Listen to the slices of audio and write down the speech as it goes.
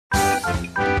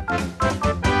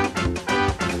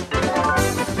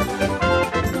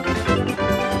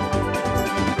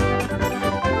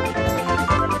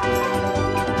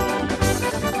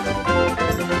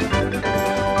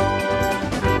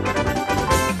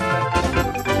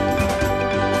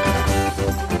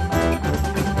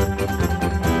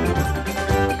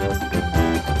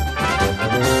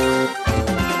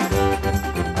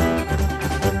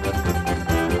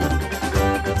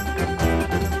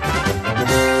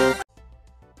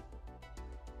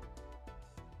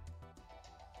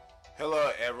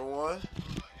everyone.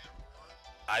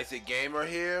 IaascGamer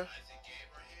here.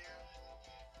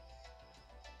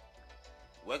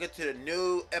 Welcome to the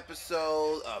new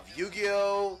episode of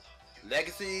Yu-Gi-Oh!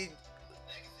 Legacy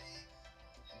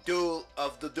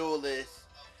of the Duelist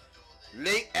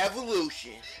Link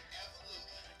Evolution.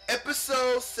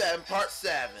 Episode 7, Part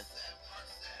 7.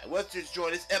 And let's just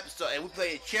join this episode. And we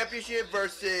play Championship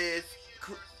versus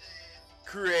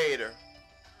Creator.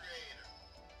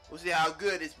 We'll see how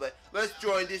good it is, but let's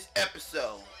join this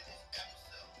episode.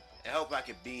 I hope I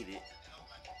can beat it.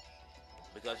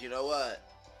 Because you know what?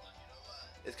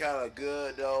 It's kind of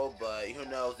good though, but who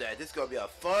knows that this is going to be a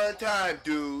fun time,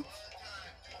 dudes.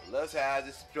 Let's have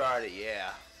this started,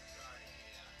 yeah.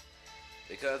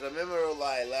 Because I remember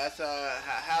like last time,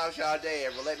 how's y'all day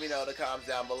ever? Let me know in the comments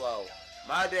down below.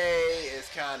 My day is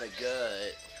kind of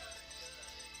good.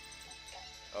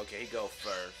 Okay, he go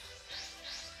first.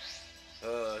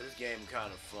 This game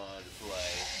kind of fun to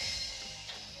play.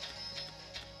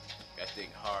 Gotta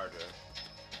think harder.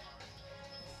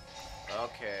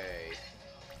 Okay.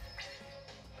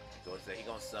 He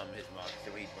gonna summon his monster.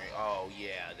 So he bring. Oh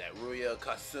yeah, that Ruya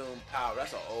Kasum power.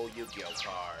 That's an old Yu-Gi-Oh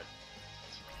card.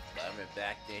 But I remember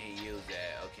back then he used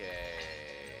that. Okay.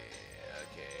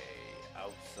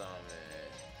 Out summon.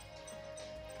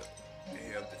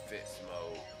 Him defense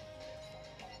mode.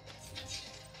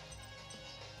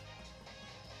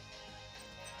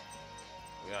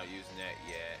 We're not using that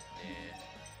yet, then.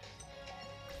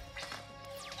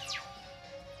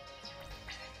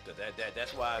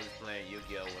 That's why I was playing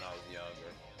Yu-Gi-Oh when I was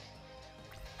younger.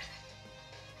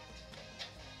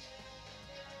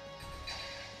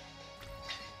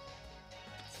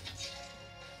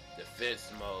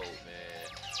 Defense mode, man.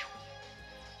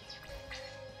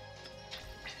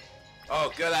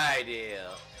 Oh, good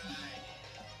idea.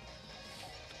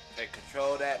 Hey,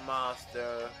 control that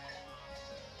monster.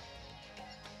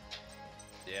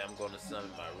 Yeah, I'm gonna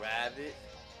summon my rabbit.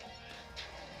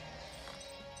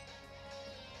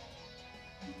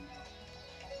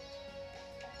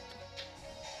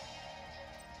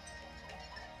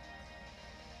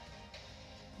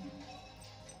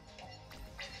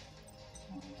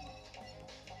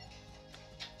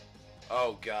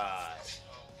 Oh God.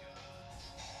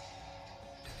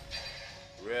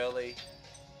 Really?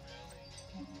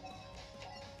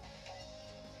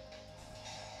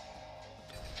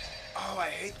 Oh, I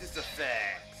hate this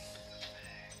effect.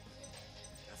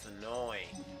 That's annoying.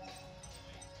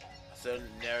 I should have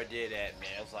never did that, man.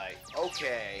 I was like,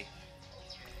 okay.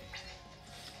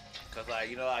 Cause like,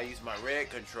 you know, I use my red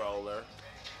controller.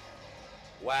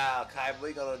 Wow, Kai, what are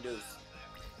you gonna do?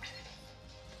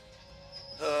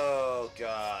 Oh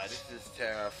God, this is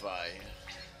terrifying.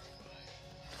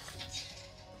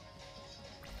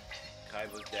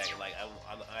 Kaiba's deck, like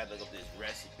I had to look up this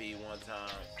recipe one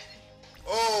time.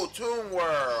 Oh, Toon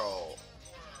World!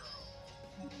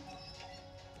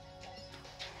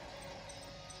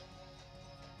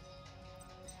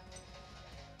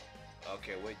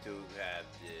 Okay, wait till we have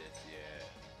this, yeah.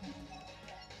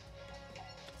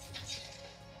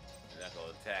 I'm not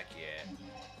gonna attack yet.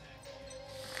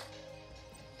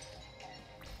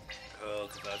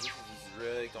 Cause this is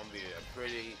really gonna be a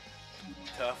pretty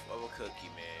tough of a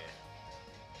cookie, man.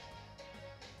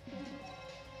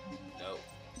 Nope.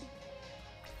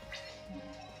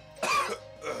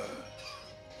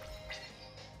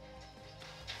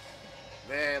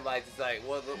 Man, like it's like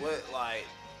what like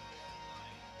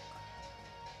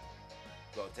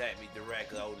gonna attack me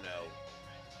directly? Oh no.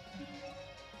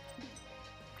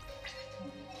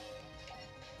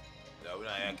 No, we're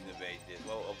not activate this.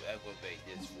 What we'll activate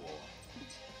this for?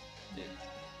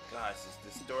 Gosh, it's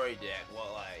the story deck.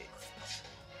 Well, like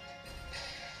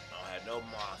I don't have no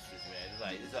monsters, man. It's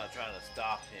like this. I'm trying to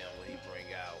stop him when he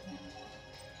bring out.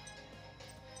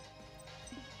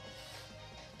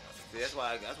 See, that's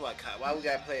why we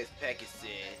gotta play as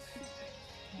Pegasus.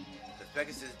 Cause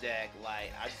Pegasus deck,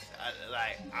 like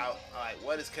I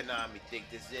what does Konami think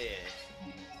this is?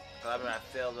 Cause I mean I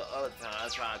failed the other time. I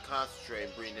was trying to concentrate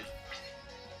and bring this.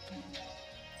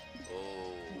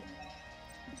 Oh.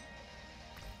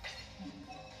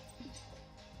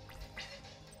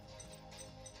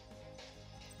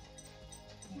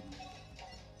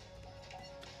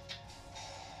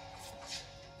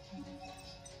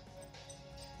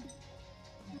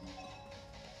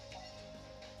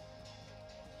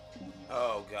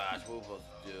 Oh gosh, what are we supposed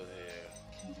to do here?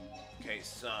 Can't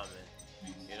summon.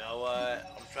 You know what?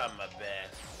 I'm trying my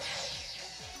best.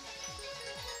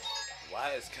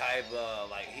 Why is Kaiba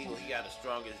like he got the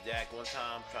strongest deck one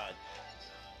time? Try.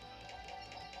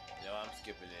 You know, I'm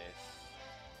skipping this.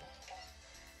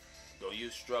 Go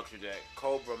use structure deck.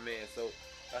 Cobra man, so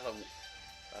that's a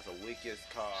That's the weakest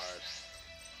card.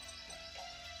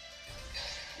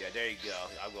 Yeah, there you go.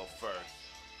 I'll go first.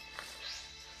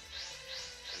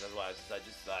 That's why I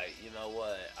just like, you know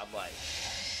what? I'm like,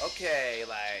 okay,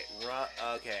 like, run.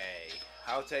 Okay,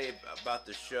 I'll tell you about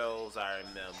the shows I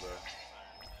remember.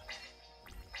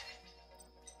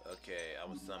 Okay, I'm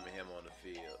gonna summon him on the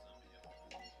field.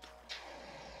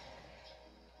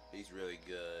 He's really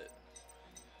good.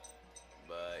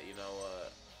 But you know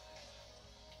what?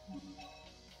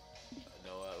 You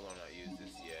know what? We're gonna not use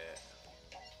this yet.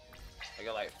 I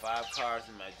got like 5 cards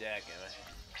in my deck, and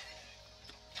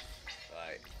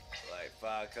like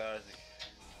 5 cards.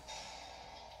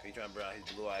 He trying to bring out his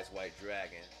blue eyes white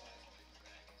dragon.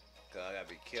 Cause I gotta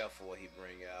be careful what he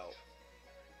bring out.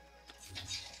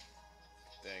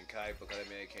 Then Kai, because that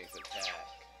man can't attack.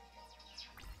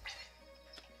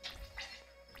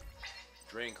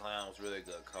 Dream Clown's really a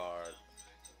good card.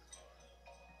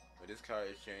 But this card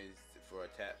is changed for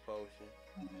attack potion.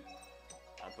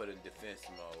 I'm putting defense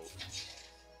mode.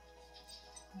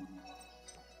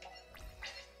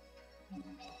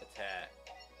 Attack.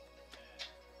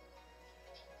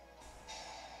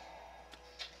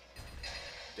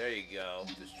 There you go.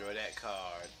 Destroy that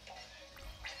card.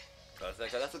 Cause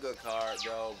that's a good card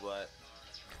though, but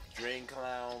Dream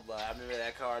Clown, but I remember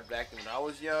that card back when I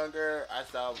was younger. I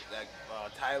saw that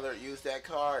Tyler used that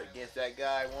card against that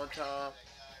guy one time.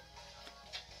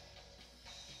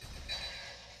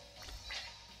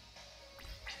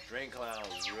 Dream Clown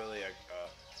was really a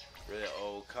really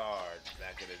old card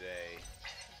back in the day.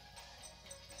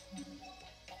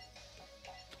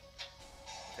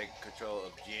 Take control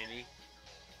of Jenny.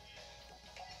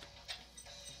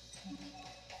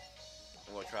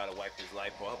 I'm gonna try to wipe his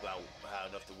life point. About how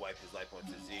enough to wipe his life point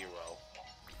to 0.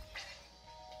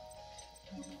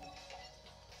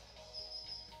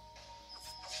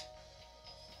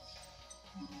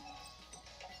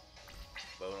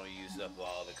 But we don't use up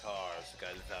all the cards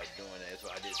because that's how I'm doing it. That's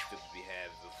what I did stupid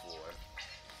behavior before.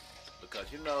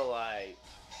 Because you know, like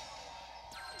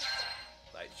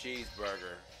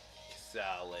cheeseburger,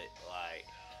 salad, like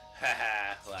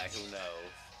haha, like who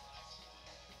knows.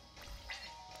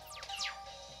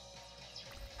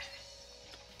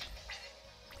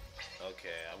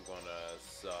 Okay, I'm gonna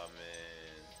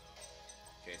summon.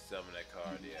 Can't summon that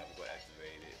card yet. I'm gonna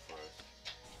activate it first.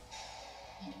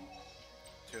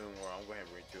 Toon World. I'm going to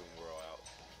bring Toon World out.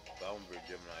 But I'm gonna bring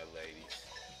Gemini Ladies.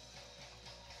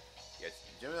 Yes,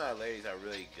 Gemini Ladies are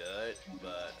really good,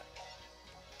 but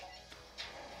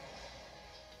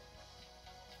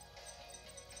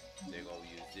they're gonna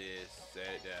use this. Set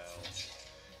it down.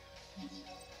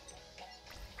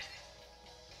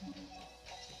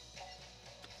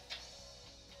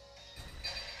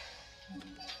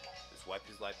 Just wipe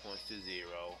his life points to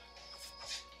 0.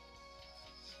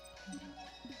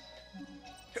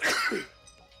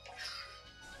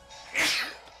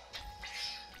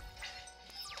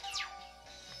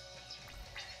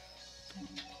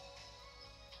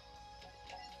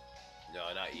 No,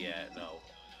 not yet, no.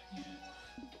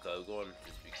 Because we're going to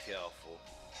just be careful.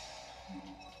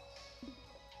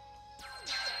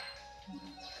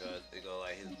 Because they go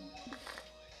like his...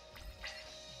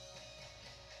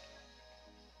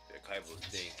 Their kite was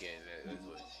thinking that's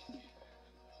what...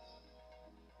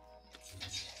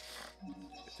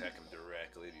 Attack him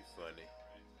directly, it'd be funny.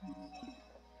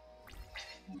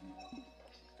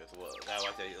 Because what, I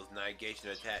like that, it was negation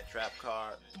attack trap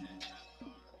card.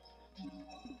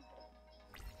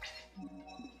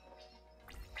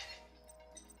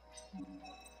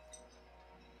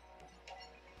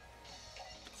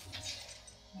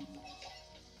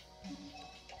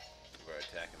 We're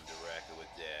attacking him directly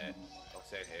with that. I'll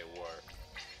say hey, it worked.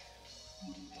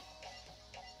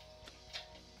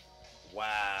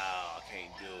 Wow, I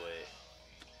can't do it.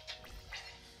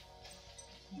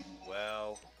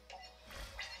 Well,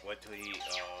 what do he,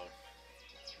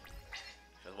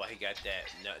 that's why he got that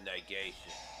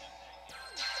negation.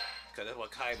 Because that's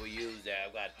what Kaiba used that.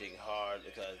 I've got to think hard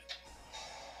because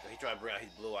he trying to bring out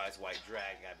his blue eyes white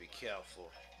dragon. Gotta be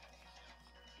careful.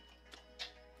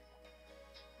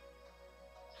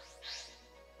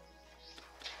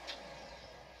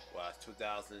 Wow, it's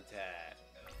 2,000 attack.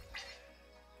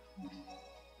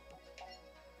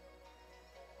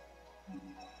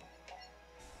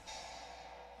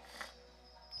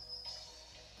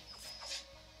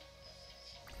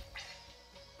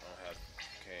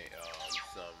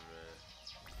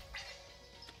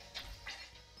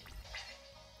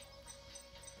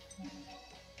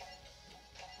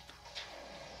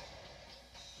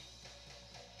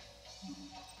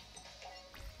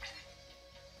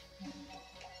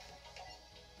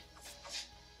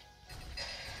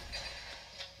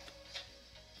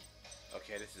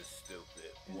 This is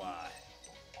stupid. Why?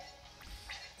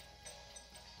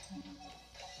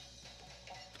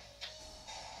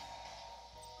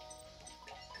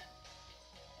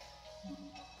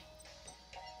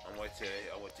 I'm waiting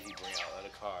till he bring out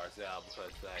other cards out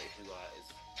because like he is.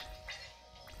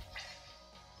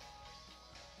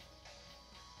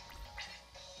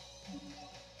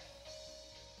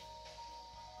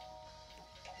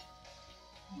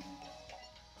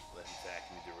 Let him attack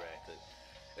me directly.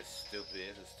 It's stupid.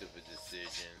 It's a stupid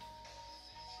decision.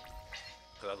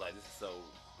 Cause I'm like, this is so.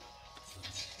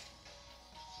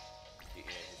 He end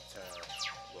his turn.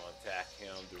 Gonna attack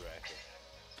him directly.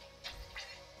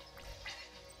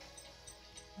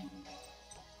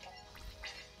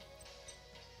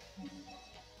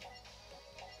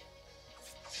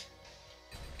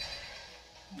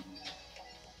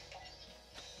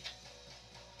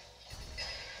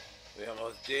 We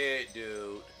almost did,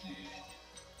 dude.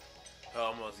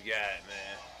 Almost got it,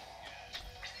 man.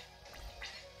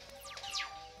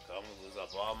 I almost lose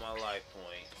up all my life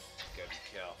points. Gotta be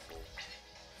careful.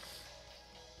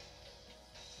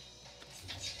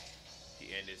 He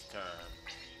ended his turn.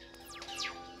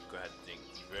 Gonna have to think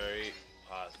very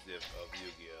positive of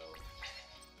Yu-Gi-Oh!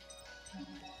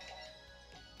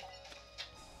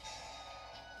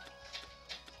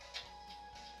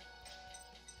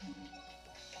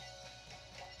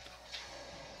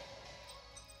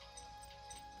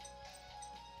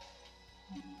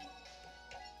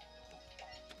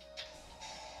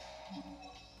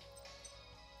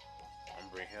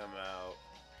 Bring him out.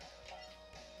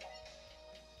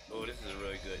 Oh, this is a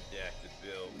really good deck to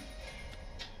build.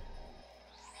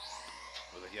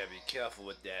 But you gotta be careful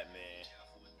with that, man.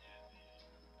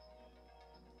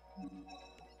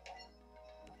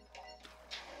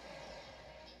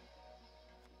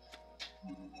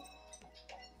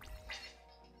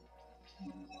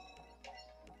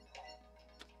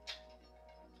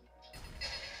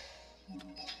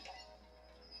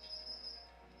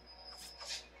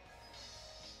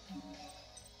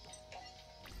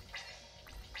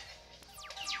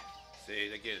 See,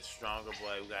 they get stronger,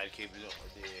 boy. We gotta keep it over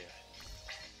there.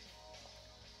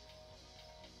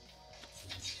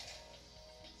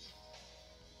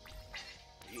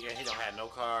 He don't have no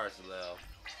cards left.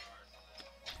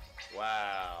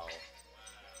 Wow.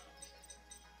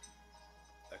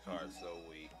 That card's so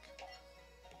weak.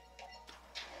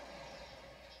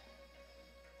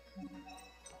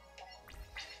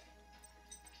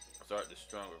 Start the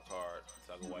stronger card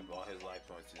so I can wipe all his life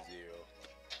points to 0.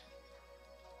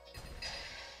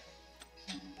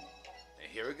 And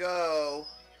here we go.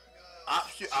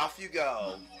 Off you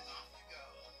go.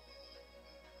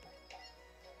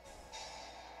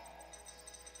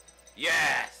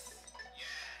 Yes!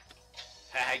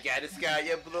 I got to scout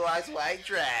your blue eyes white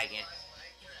dragon.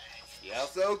 You're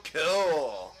so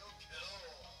cool.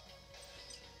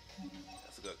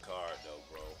 That's a good card though,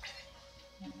 bro.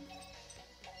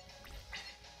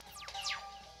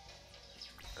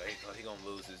 He gonna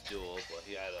lose his duel, but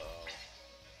he had a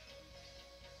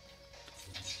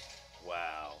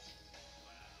wow.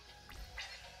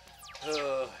 This is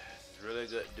a really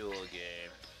good duel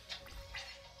game.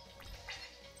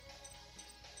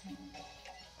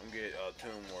 I'm getting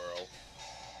Tomb World.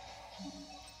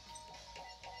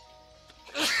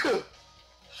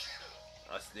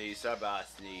 I sneeze. Sorry about I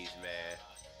sneeze, man.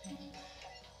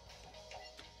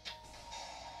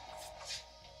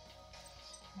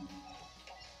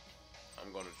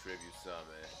 I'm gonna tribute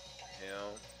summon him.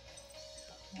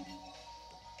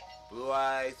 Blue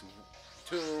Eyes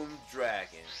Tomb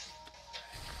Dragon.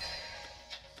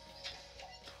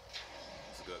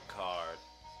 It's a good card.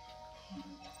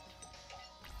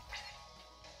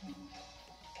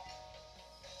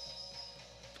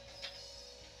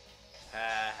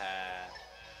 Ha ha.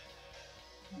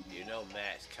 You know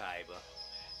Max Kaiba.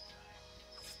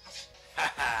 Ha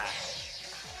ha.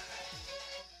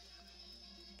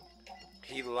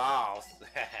 He lost.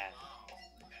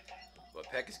 But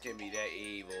Pekkas can be that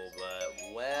evil,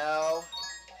 but well,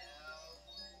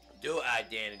 dual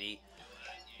identity.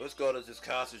 Let's go to just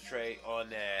concentrate on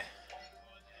that.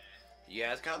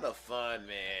 Yeah, it's kind of fun,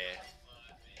 man.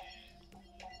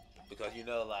 Because you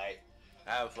know, like,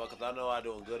 I have fun because I know I'm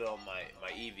doing good on my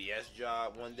EVS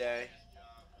job one day.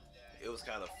 It was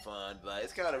kind of fun, but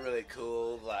it's kind of really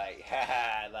cool. Like,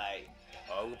 haha, like,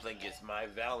 oh, we're playing against my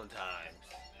Valentine's.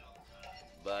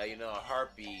 But you know,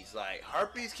 harpies, like,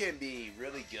 harpies can be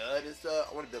really good and stuff.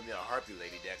 I want to build me a harpy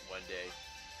lady deck one day.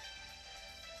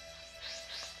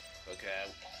 Okay.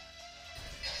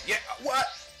 Yeah, what?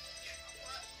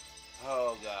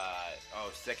 Oh god.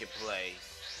 Oh, second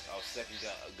place. Oh, second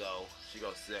go. She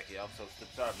goes second. I'm so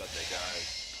sorry about that,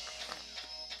 guys.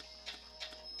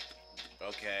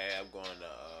 Okay, I'm going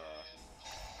to,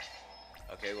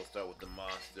 okay, we'll start with the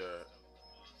monster.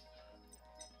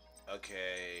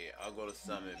 Okay, I'll go to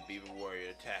summon Beaver Warrior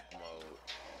attack mode.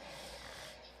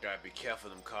 Gotta be careful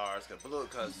of them cards,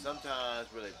 cause sometimes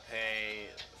really pain.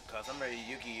 Cause somebody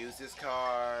you can use this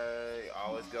card,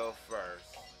 always go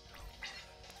first.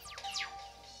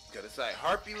 Cause it's like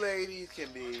Harpy Ladies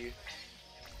can be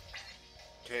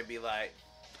like,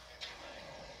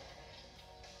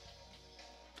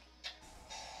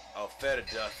 oh, Feather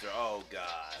Duster, oh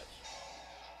gosh.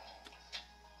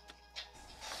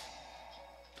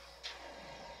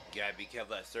 Gotta be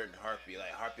careful of certain Harpy,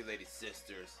 like Harpy Lady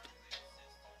Sisters.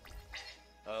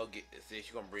 Oh, see,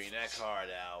 she's gonna bring that card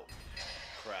out.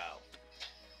 Crowd.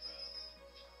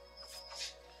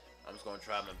 I'm just gonna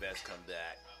try my best to come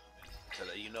back. Cause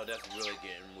you know that's really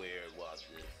getting weird. Watch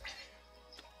this.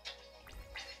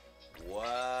 What?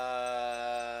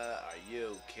 Are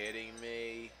you kidding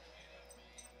me?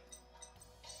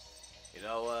 You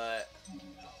know what?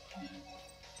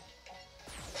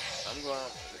 I'm going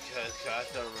because I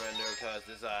surrender because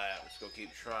this I'm just gonna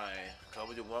keep trying. I'm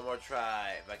gonna do one more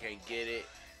try. If I can't get it,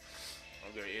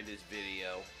 I'm gonna end this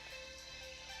video.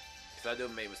 Cause I do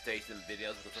make mistakes in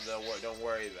videos because don't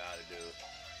worry about it, dude.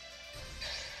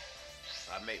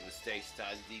 I make mistakes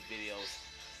sometimes in these videos.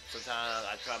 Sometimes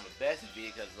I try my best to be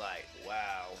because like,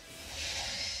 wow.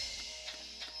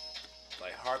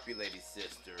 Like Harpy Lady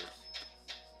Sisters.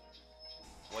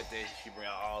 What day she bring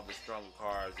out all the stronger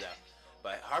cards out.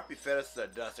 But Harpy Feather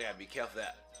Dust, I gotta be careful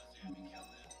that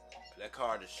that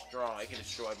card is strong. It can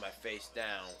destroy my face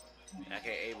down. And I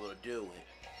can't able to do it.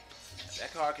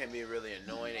 That card can be really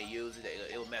annoying to use it.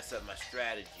 It'll mess up my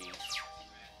strategy.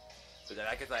 But then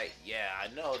I can like, yeah, I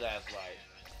know that's like,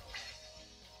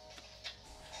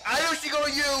 I know she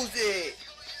gonna use it.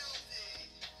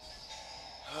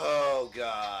 Oh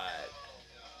God,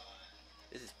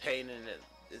 this is pain in the.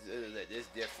 This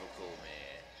difficult,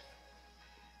 man.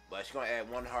 But she's gonna add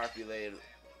one Harpy later.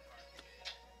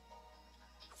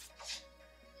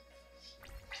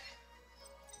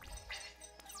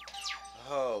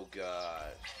 Oh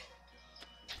God.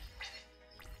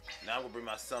 Now I'm gonna bring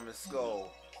my Summon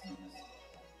Skull.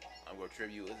 I'm gonna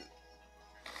tribute.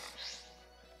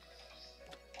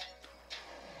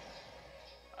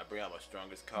 I bring out my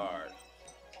strongest card.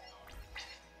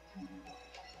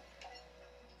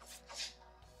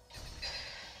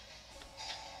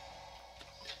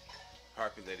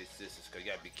 Harpy Lady Sisters, cause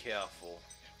you gotta be careful.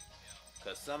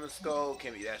 Cause Summon Skull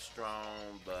can be that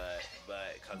strong, but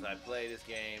cause I play this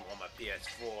game on my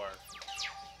PS4.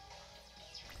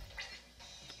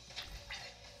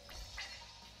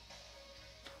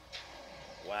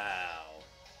 Wow.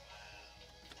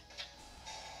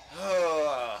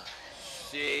 Oh,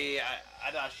 see,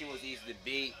 I thought she was easy to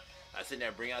beat. I sit there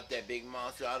and bring out that big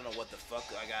monster. I don't know what the fuck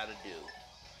I gotta do.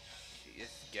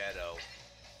 It's ghetto.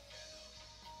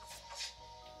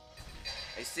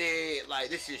 And see, like,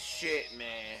 this is shit,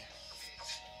 man.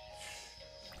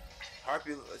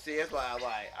 Harpy, see, that's why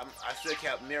I still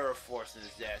kept mirror forcing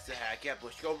that. So I kept,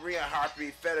 she gonna bring out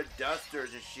Harpy Feather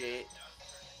Dusters and shit.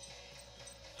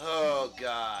 Oh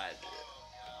God,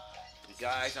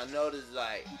 guys, I know this is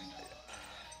like,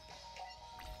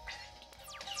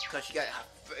 cause she got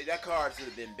that card should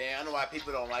have been banned. I don't know why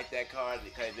people don't like that card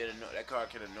because that card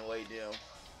can annoy them.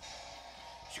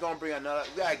 She gonna bring another.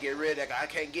 We gotta get rid of that guy. I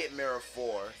can't get Mirror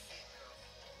Force.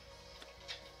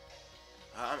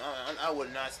 I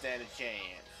would not stand a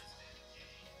chance.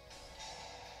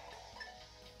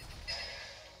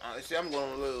 See, I'm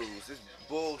gonna lose. This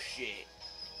bullshit.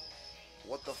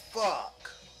 What the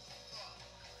fuck?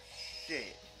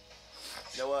 Shit.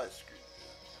 You know what?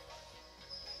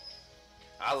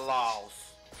 I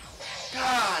lost.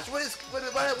 Gosh, what's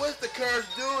the curse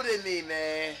doing to me,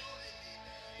 man?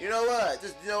 You know what?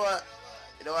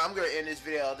 I'm gonna end this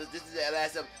video. This is the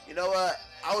last episode. You know what?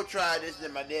 I will try this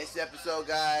in my next episode,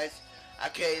 guys.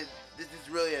 Okay, this is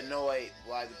really annoying.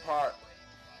 Like the part.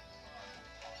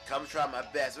 Come try my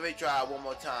best. Let me try it one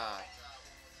more time.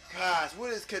 Gosh,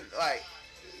 what is like?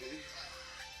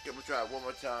 Let me try it one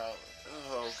more time.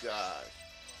 Oh gosh.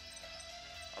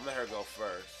 I'm gonna let her go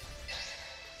first.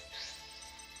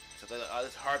 So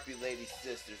this Harpy Lady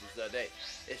Sisters is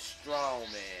it's strong,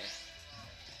 man.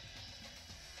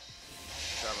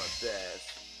 Try my best.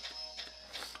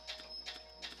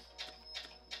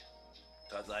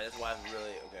 Cause like that's why I'm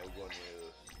really okay. We're going to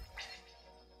use.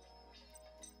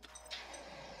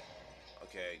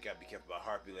 Okay, gotta be careful about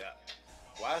Harpy.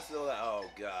 Why is still like? Oh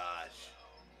gosh.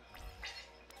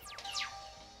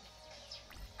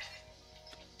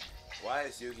 Why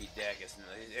is Yugi deck?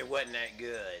 It wasn't that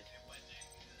good.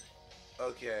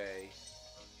 Okay.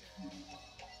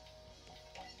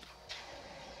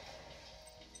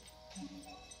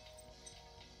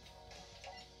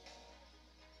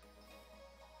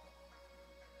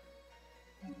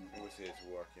 see it's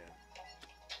working.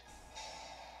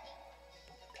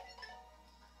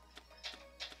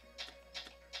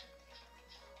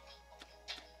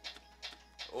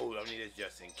 Oh, I need this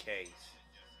just in case.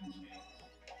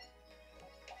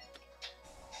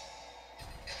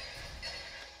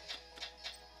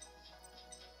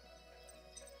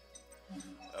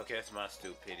 Okay, that's my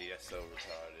stupidity. That's so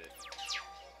retarded.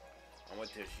 I want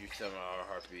to shoot some of our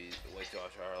harpies. Wait till I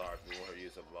try her harpy with her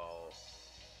use a ball.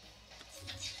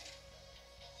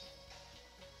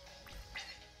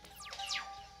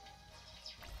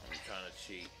 I'm trying to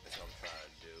cheat. That's what I'm trying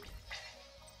to do.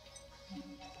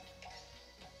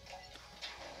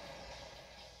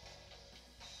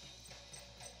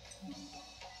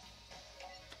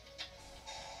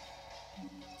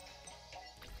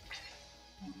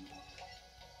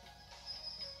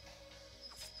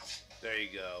 There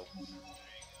you go.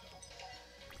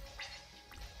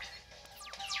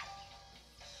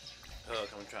 Hook,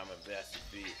 I'm trying my best to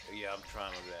beat. Yeah, I'm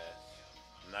trying my best.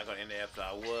 I'm not gonna end the episode.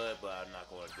 I would, but I'm not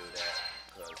gonna do that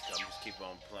because I'm just keep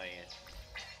on playing.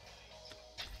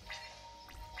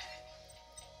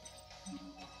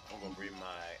 I'm gonna bring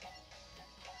my.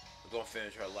 We're gonna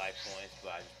finish her life points,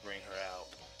 but I just bring her out.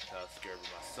 Cause I'm scared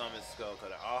with my summon skull, cause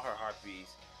they're all her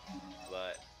harpies,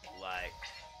 but like.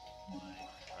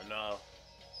 I know.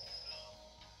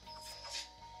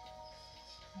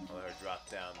 I'll let her drop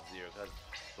down to 0.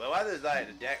 But why does like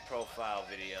the deck profile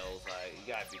videos, like you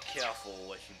gotta be careful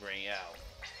what you bring out.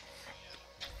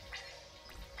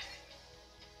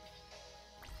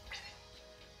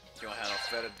 You don't have no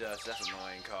feather dust. That's an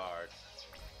annoying card.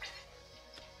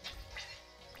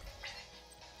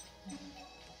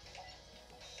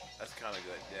 That's kind of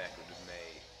good deck with the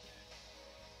made.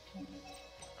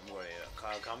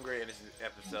 I'm grading this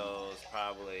episode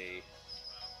probably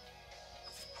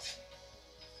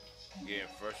getting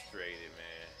frustrated,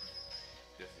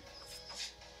 man.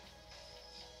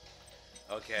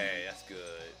 Okay, that's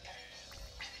good.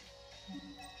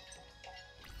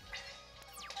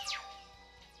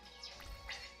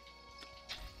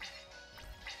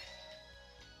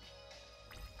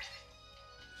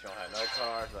 She don't have no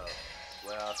cards. Oh,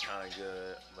 well, it's kind of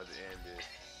good, but the end is.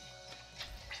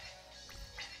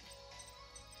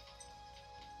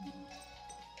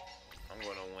 I'm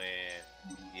gonna win.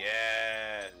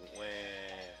 Yeah, win.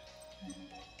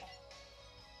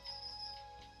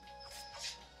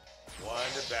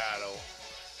 Won the battle.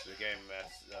 The game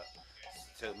messed up.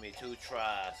 Took me 2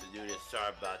 tries to do this.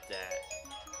 Sorry about that.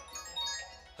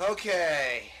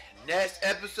 Okay, next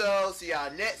episode. See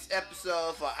y'all next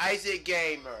episode for Isaac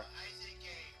Gamer.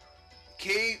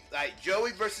 Keith, like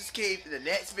Joey versus Keith in the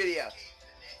next video.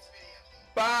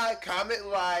 Bye. Comment,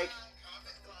 like,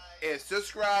 and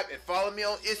subscribe and follow me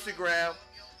on Instagram.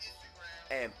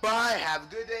 And bye. Have a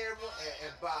good day, everyone.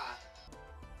 And bye.